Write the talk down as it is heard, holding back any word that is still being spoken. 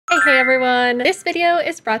Hey everyone! This video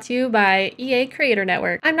is brought to you by EA Creator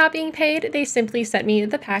Network. I'm not being paid, they simply sent me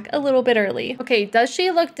the pack a little bit early. Okay, does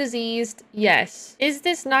she look diseased? Yes. Is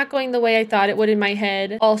this not going the way I thought it would in my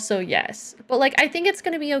head? Also yes. But like, I think it's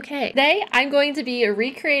gonna be okay. Today, I'm going to be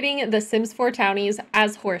recreating the Sims 4 townies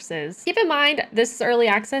as horses. Keep in mind, this is early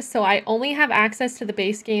access, so I only have access to the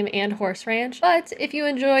base game and horse ranch. But if you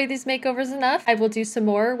enjoy these makeovers enough, I will do some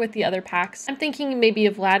more with the other packs. I'm thinking maybe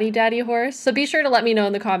a Vladdy Daddy horse, so be sure to let me know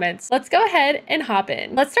in the comments. Let's go ahead and hop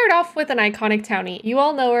in. Let's start off with an iconic townie. You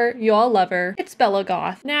all know her, you all love her. It's Bella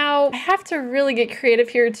Goth. Now, I have to really get creative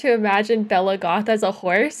here to imagine Bella Goth as a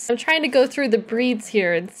horse. I'm trying to go through the breeds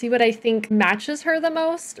here and see what I think matches her the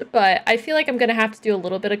most, but I feel like I'm gonna have to do a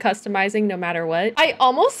little bit of customizing no matter what. I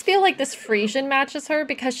almost feel like this Frisian matches her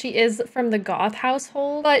because she is from the Goth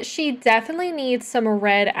household, but she definitely needs some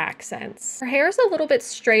red accents. Her hair is a little bit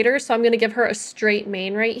straighter, so I'm gonna give her a straight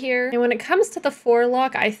mane right here. And when it comes to the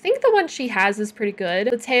forelock, I think the one she has is pretty good.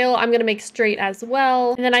 The tail I'm gonna make straight as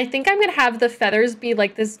well. And then I think I'm gonna have the feathers be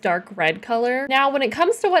like this dark red color. Now, when it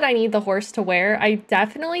comes to what I need the horse to wear, I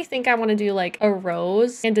definitely think I wanna do like a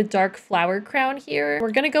rose and a dark flower crown here. We're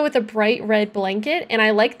gonna go with a bright red blanket, and I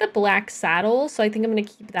like the black saddle, so I think I'm gonna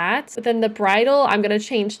keep that. But then the bridle, I'm gonna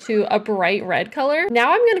change to a bright red color.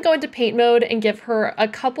 Now I'm gonna go into paint mode and give her a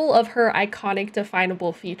couple of her iconic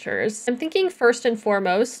definable features. I'm thinking first and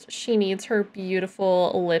foremost, she needs her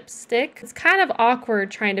beautiful lipstick. It's kind of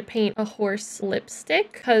awkward trying to paint a horse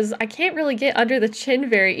lipstick because I can't really get under the chin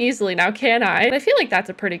very easily now, can I? But I feel like that's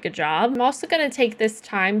a pretty good job. I'm also gonna take this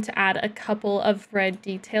time to add a couple of red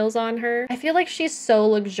details on her. I feel like she's so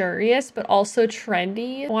luxurious, but also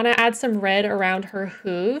trendy. I want to add some red around her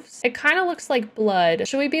hooves. It kind of looks like blood.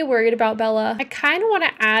 Should we be worried about Bella? I kind of want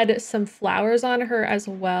to add some flowers on her as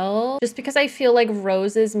well, just because I feel like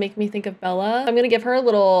roses make me think of Bella. I'm gonna give her a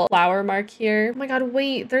little flower mark here. Oh my god,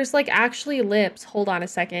 wait, there's like actually lips. Hold on a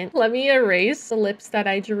second. Let me erase the lips that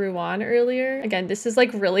I drew on earlier. Again, this is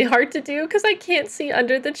like really hard to do because I can't see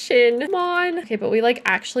under the chin. Come on. Okay, but we like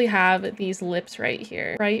actually have these lips right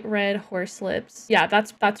here. Bright red horse lips. Yeah,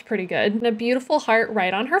 that's pretty good. And a beautiful heart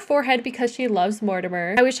right on her forehead because she loves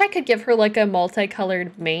Mortimer. I wish I could give her like a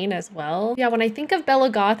multicolored mane as well. Yeah, when I think of Bella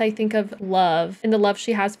Goth, I think of love and the love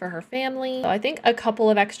she has for her family. So I think a couple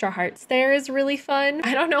of extra hearts there is really fun.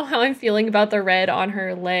 I don't know how I'm feeling about the red on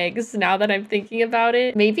her legs now that I'm thinking about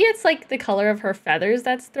it. Maybe it's like the color of her feathers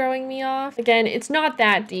that's throwing me off. Again, it's not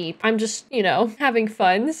that deep. I'm just, you know, having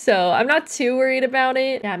fun, so I'm not too worried about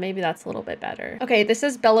it. Yeah, maybe that's a little bit better. Okay, this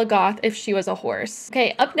is Bella Goth if she was a horse.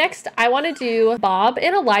 Okay, up next, I want to do Bob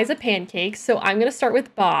and Eliza Pancakes, so I'm going to start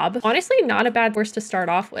with Bob. Honestly, not a bad horse to start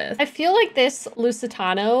off with. I feel like this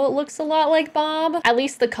Lusitano looks a lot like Bob, at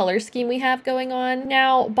least the color scheme we have going on.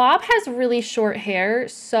 Now, Bob has really short hair,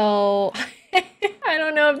 so I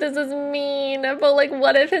don't know if this is mean, but like,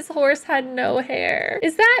 what if his horse had no hair?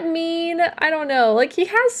 Is that mean? I don't know. Like, he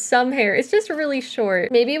has some hair. It's just really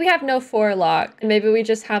short. Maybe we have no forelock, and maybe we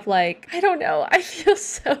just have like, I don't know. I feel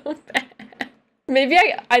so bad. Maybe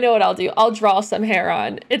I know what I'll do. I'll draw some hair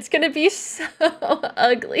on. It's gonna be so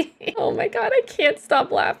ugly. Oh my god, I can't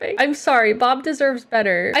stop laughing. I'm sorry, Bob deserves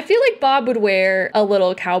better. I feel like Bob would wear a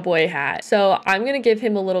little cowboy hat. So I'm gonna give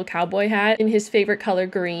him a little cowboy hat in his favorite color,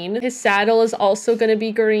 green. His saddle is also gonna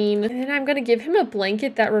be green. And then I'm gonna give him a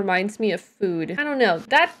blanket that reminds me of food. I don't know.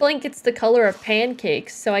 That blanket's the color of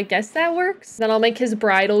pancakes, so I guess that works. Then I'll make his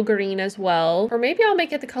bridle green as well. Or maybe I'll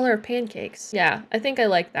make it the color of pancakes. Yeah, I think I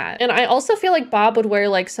like that. And I also feel like Bob would wear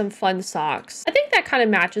like some fun socks. I think that kind of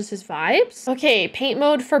matches his vibes. Okay, paint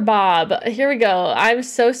mode for Bob. Here we go. I'm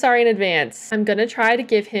so sorry in advance. I'm gonna try to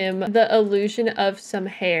give him the illusion of some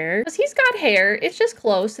hair because he's got hair. It's just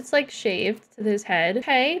close. It's like shaved to his head.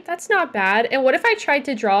 Okay, that's not bad. And what if I tried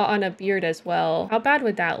to draw on a beard as well? How bad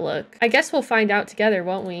would that look? I guess we'll find out together,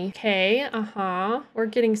 won't we? Okay, we're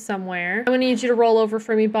getting somewhere. I'm gonna need you to roll over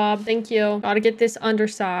for me, Bob. Thank you. Gotta get this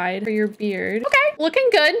underside for your beard. Okay, looking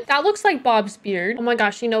good. That looks like Bob's beard. Oh my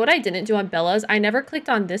gosh, you know what I didn't do on Bella's? I never clicked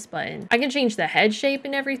on this button. I can change the head shape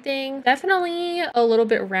and everything. Definitely a little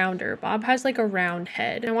bit rounder. Bob has like a round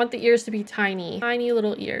head. I want the ears to be tiny, tiny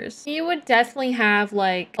little ears. He would definitely have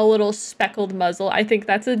like a little speckled muzzle. I think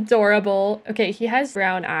that's adorable. Okay, he has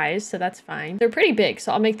brown eyes, so that's fine. They're pretty big,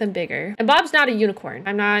 so I'll make them bigger. And Bob's not a unicorn.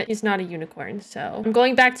 He's not a unicorn, so I'm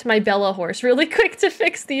going back to my Bella horse really quick to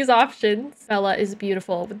fix these options. Bella is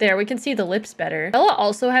beautiful, but there, we can see the lips better. Bella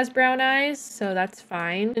also has brown eyes, so that's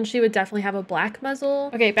fine. And she would definitely have a black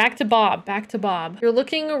muzzle. Okay, back to Bob. Back to Bob. You're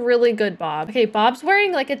looking really good, Bob. Okay, Bob's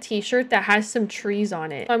wearing like a t-shirt that has some trees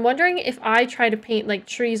on it. So I'm wondering if I try to paint like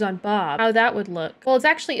trees on Bob, how that would look. Well,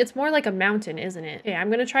 it's more like a mountain mountain, isn't it? Okay, I'm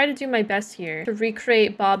gonna try to do my best here to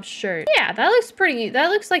recreate Bob's shirt. Yeah, that looks pretty. That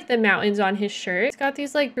looks like the mountains on his shirt. It's got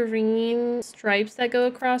these like green stripes that go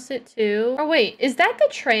across it too. Oh wait, is that the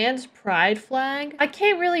trans pride flag? I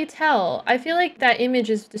can't really tell. I feel like that image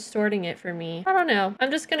is distorting it for me. I don't know. I'm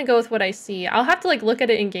just gonna go with what I see. I'll have to like look at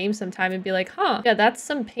it in game sometime and be like, huh, yeah, that's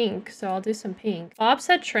some pink. So I'll do some pink. Bob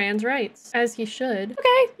said trans rights, as he should.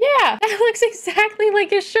 Okay, yeah, that looks exactly like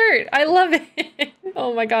his shirt. I love it.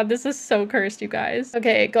 Oh my god, this is so cursed, you guys.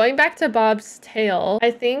 Okay, going back to Bob's tail, I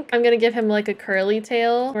think I'm gonna give him like a curly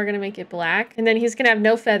tail. We're gonna make it black. And then he's gonna have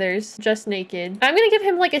no feathers, just naked. I'm gonna give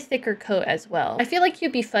him like a thicker coat as well. I feel like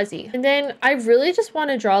he'd be fuzzy. And then I really just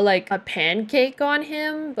want to draw like a pancake on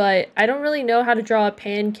him, but I don't really know how to draw a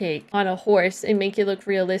pancake on a horse and make it look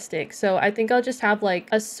realistic. So I think I'll just have like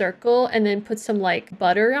a circle and then put some like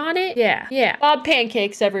butter on it. Yeah. Bob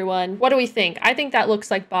pancakes, everyone. What do we think? I think that looks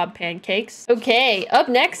like Bob pancakes. Okay, up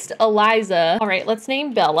next, Eliza. All right, let's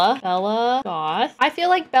name Bella. Bella Goth. I feel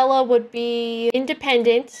like Bella would be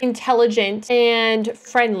independent, intelligent, and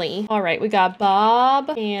friendly. All right, we got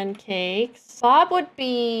Bob pancakes. Bob would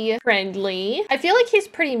be friendly. I feel like he's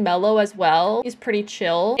pretty mellow as well. He's pretty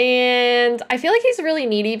chill. And I feel like he's really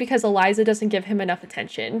needy because Eliza doesn't give him enough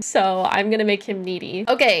attention. So I'm gonna make him needy.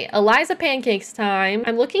 Okay, Eliza pancakes time.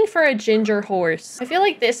 I'm looking for a ginger horse. I feel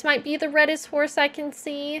like this might be the reddest horse I can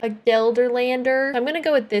see. A Gelderlander. I'm gonna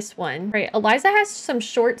go with this one. All right, Eliza has some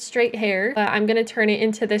short, straight hair, but I'm gonna turn it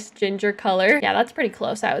into this ginger color. Yeah, that's pretty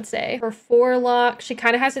close, I would say. Her forelock, she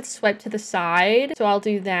kind of has it swept to the side. So I'll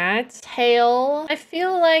do that. Tail. I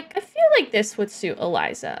feel like this would suit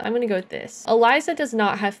Eliza. I'm gonna go with this. Eliza does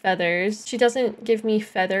not have feathers. She doesn't give me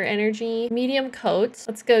feather energy. Medium coat.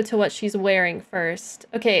 Let's go to what she's wearing first.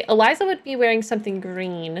 Okay, Eliza would be wearing something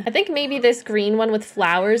green. I think maybe this green one with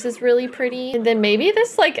flowers is really pretty. And then maybe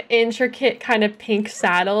this like intricate kind of pink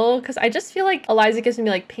saddle, because I just feel like Eliza gives me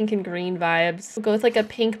like pink and green vibes. We'll go with like a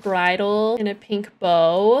pink bridle and a pink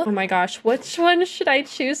bow. Oh my gosh, which one should I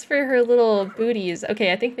choose for her little booties?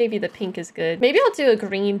 Okay, I think maybe the pink is good. Maybe I'll do a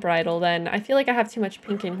green bridle then. I feel like I have too much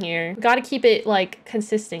pink in here. We gotta keep it like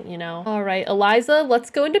consistent, you know? All right, Eliza, let's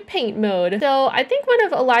go into paint mode. So I think one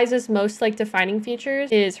of Eliza's most like defining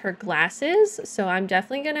features is her glasses. So I'm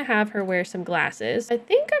definitely gonna have her wear some glasses. I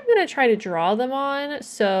think I'm gonna try to draw them on.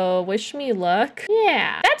 So wish me luck.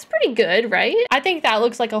 Yeah, that's pretty good, right? I think that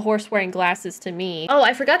looks like a horse wearing glasses to me. Oh,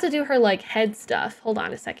 I forgot to do her like head stuff. Hold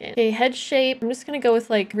on a second. Okay, head shape. I'm just gonna go with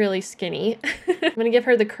like really skinny. I'm gonna give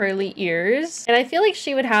her the curly ears. And I feel like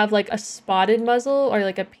she would have like a spotted muzzle or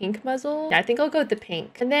like a pink muzzle. Yeah, I think I'll go with the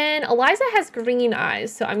pink. And then Eliza has green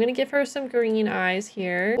eyes. So I'm going to give her some green eyes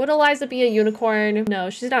here. Would Eliza be a unicorn? No,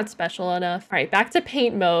 she's not special enough. All right, back to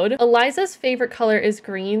paint mode. Eliza's favorite color is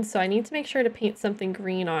green. So I need to make sure to paint something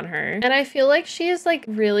green on her. And I feel like she is like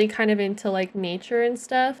really kind of into like nature and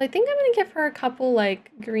stuff. I think I'm going to give her a couple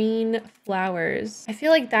like green flowers. I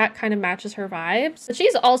feel like that kind of matches her vibes. But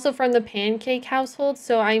she's also from the pancake household.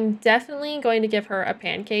 So I'm definitely going to give her a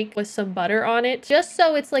pancake with some butter on it, just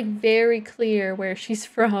so it's like very clear where she's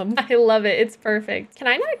from. I love it. It's perfect. Can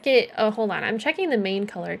I not get, oh, hold on. I'm checking the main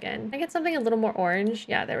color again. Can I get something a little more orange?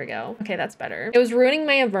 Yeah, there we go. Okay, that's better. It was ruining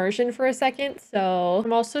my immersion for a second. So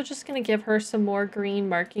I'm also just going to give her some more green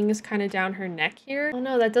markings kind of down her neck here. Oh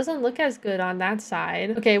no, that doesn't look as good on that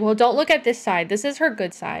side. Okay, well, don't look at this side. This is her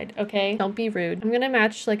good side. Okay, don't be rude. I'm going to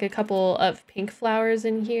match like a couple of pink flowers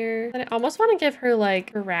in here. And I almost want to give her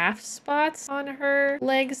like giraffe spots on her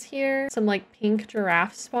legs here. Some like pink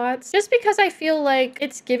giraffe spots. Just because I feel like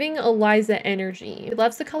it's giving Eliza energy. She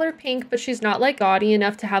loves the color pink, but she's not like gaudy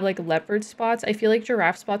enough to have like leopard spots. I feel like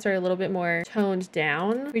giraffe spots are a little bit more toned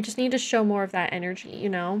down. We just need to show more of that energy, you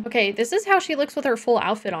know? Okay, this is how she looks with her full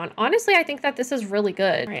outfit on. Honestly, I think that this is really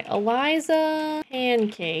good. All right, Eliza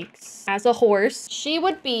pancakes as a horse. She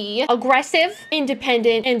would be aggressive,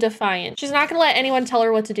 independent, and defiant. She's not gonna let anyone tell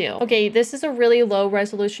her what to do. Okay, this is a really low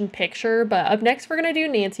resolution picture, but up next we're gonna do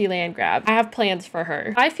Nancy Landgrab. I have plans for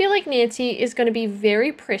her. I feel like Nancy is gonna be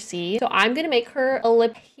very prissy, so I'm gonna make her a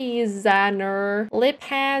Liphazner.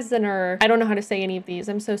 I don't know how to say any of these.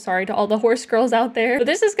 I'm so sorry to all the horse girls out there. But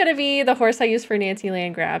this is gonna be the horse I use for Nancy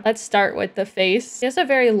Landgrab. Let's start with the face. She has a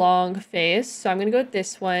very long face, so I'm gonna go with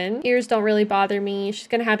this one. Ears don't really bother me. She's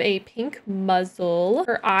gonna have a pink muzzle.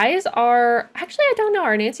 Her eyes are, actually, I don't know.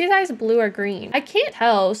 Are Nancy's eyes blue or green? I can't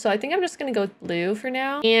tell, so I think I'm just gonna go with blue for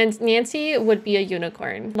now. And Nancy would be a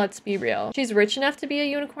unicorn. Let's be real. She's rich enough to be a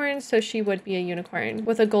unicorn, so she would be a unicorn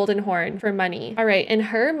with a golden horn for money. All right, and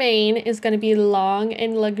her mane is gonna be long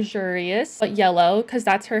and luxurious, but yellow, because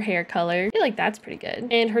that's her hair color. I feel like that's pretty good.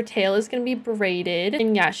 And her tail is gonna be braided.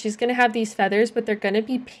 And yeah, she's gonna have these feathers, but they're gonna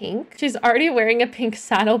be pink. She's already wearing a pink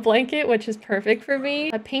saddle blanket, which is perfect for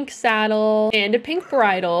me. A pink saddle and a pink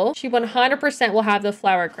bridle. She 100% will have the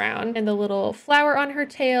flower crown and the little flower on her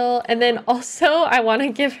tail. And then also I want to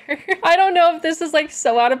give her, I don't know if this is like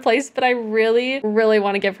so out of place, but I really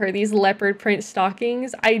want to give her these leopard print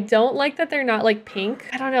stockings. I don't like that they're not like pink.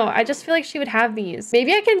 I don't know. I just feel like she would have these.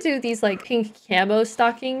 Maybe I can do these like pink camo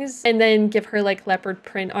stockings and then give her like leopard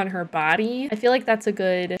print on her body. I feel like that's a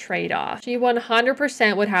good trade-off. She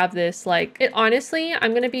 100% would have this. Like, it honestly,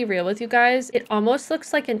 I'm gonna be real with you guys, it almost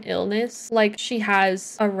looks like an illness, like she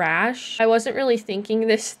has a rash. I wasn't really thinking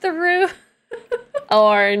this through.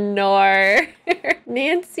 Or nor.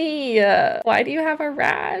 Nancy, why do you have a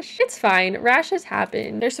rash? It's fine. Rashes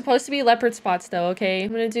happen. They're supposed to be leopard spots though, okay?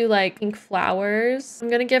 I'm gonna do like pink flowers. I'm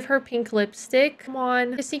gonna give her pink lipstick. Come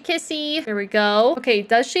on. Kissy kissy. There we go. Okay,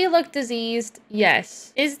 does she look diseased?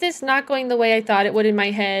 Yes. Is this not going the way I thought it would in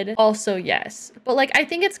my head? Also yes. But like, I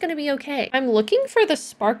think it's gonna be okay. I'm looking for the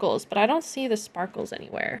sparkles, but I don't see the sparkles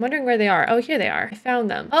anywhere. I'm wondering where they are. Oh, here they are. I found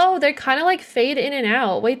them. Oh, they're kind of like fade in and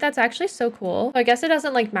out. Wait, that's actually so cool. So I guess it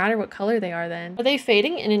doesn't like matter what color they are then. Are they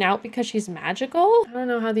fading in and out because she's magical? I don't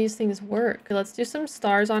know how these things work. Okay, let's do some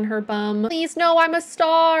stars on her bum. Please, no, I'm a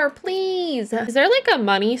star. Please. Is there like a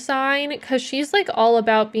money sign? Because she's like all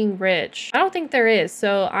about being rich. I don't think there is.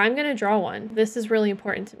 So I'm going to draw one. This is really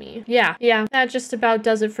important to me. Yeah, that just about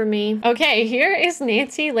does it for me. Okay, here is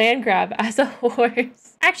Nancy Landgrab as a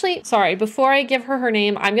horse. Actually, sorry, before I give her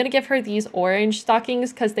name, I'm going to give her these orange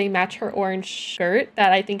stockings because they match her orange shirt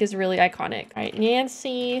that I think is really iconic. All right,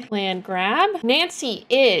 Nancy Landgrab. Nancy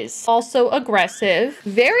is also aggressive,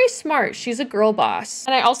 very smart. She's a girl boss.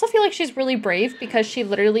 And I also feel like she's really brave because she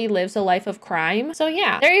literally lives a life of crime. So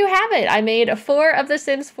yeah, there you have it. I made 4 of the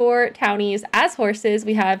Sims 4 townies as horses.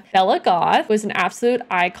 We have Bella Goth, who is an absolute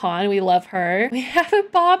icon. We love her. We have a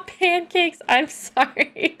Bob Pancakes. I'm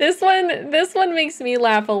sorry. This one makes me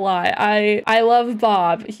laugh a lot. I love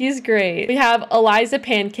Bob. He's great. We have Eliza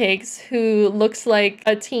Pancakes, who looks like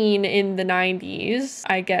a teen in the 90s,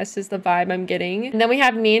 I guess is the vibe I'm getting. And then we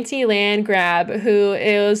have Nancy Landgrab, who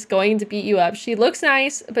is going to beat you up. She looks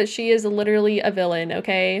nice, but she is literally a villain,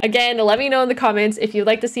 okay? Again, let me know in the comments if you'd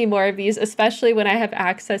like to see more of these, especially when I have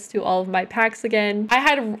access to all of my packs again. I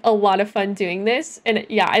had a lot of fun doing this, and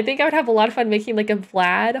yeah, I think I would have a lot of fun making like a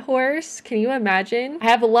Vlad horse. Can you imagine? I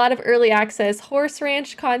have a lot of early access horse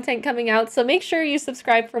ranch content coming out, so make sure you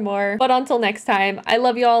subscribe for more. But until next time, I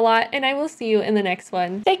love you all a lot, and I will see you in the next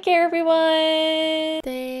one. Take care, everyone!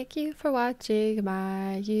 Thank you for watching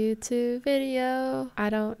my YouTube video. I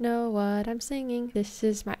don't know what I'm singing. This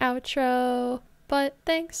is my outro, but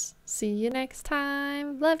thanks. See you next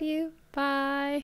time. Love you. Bye.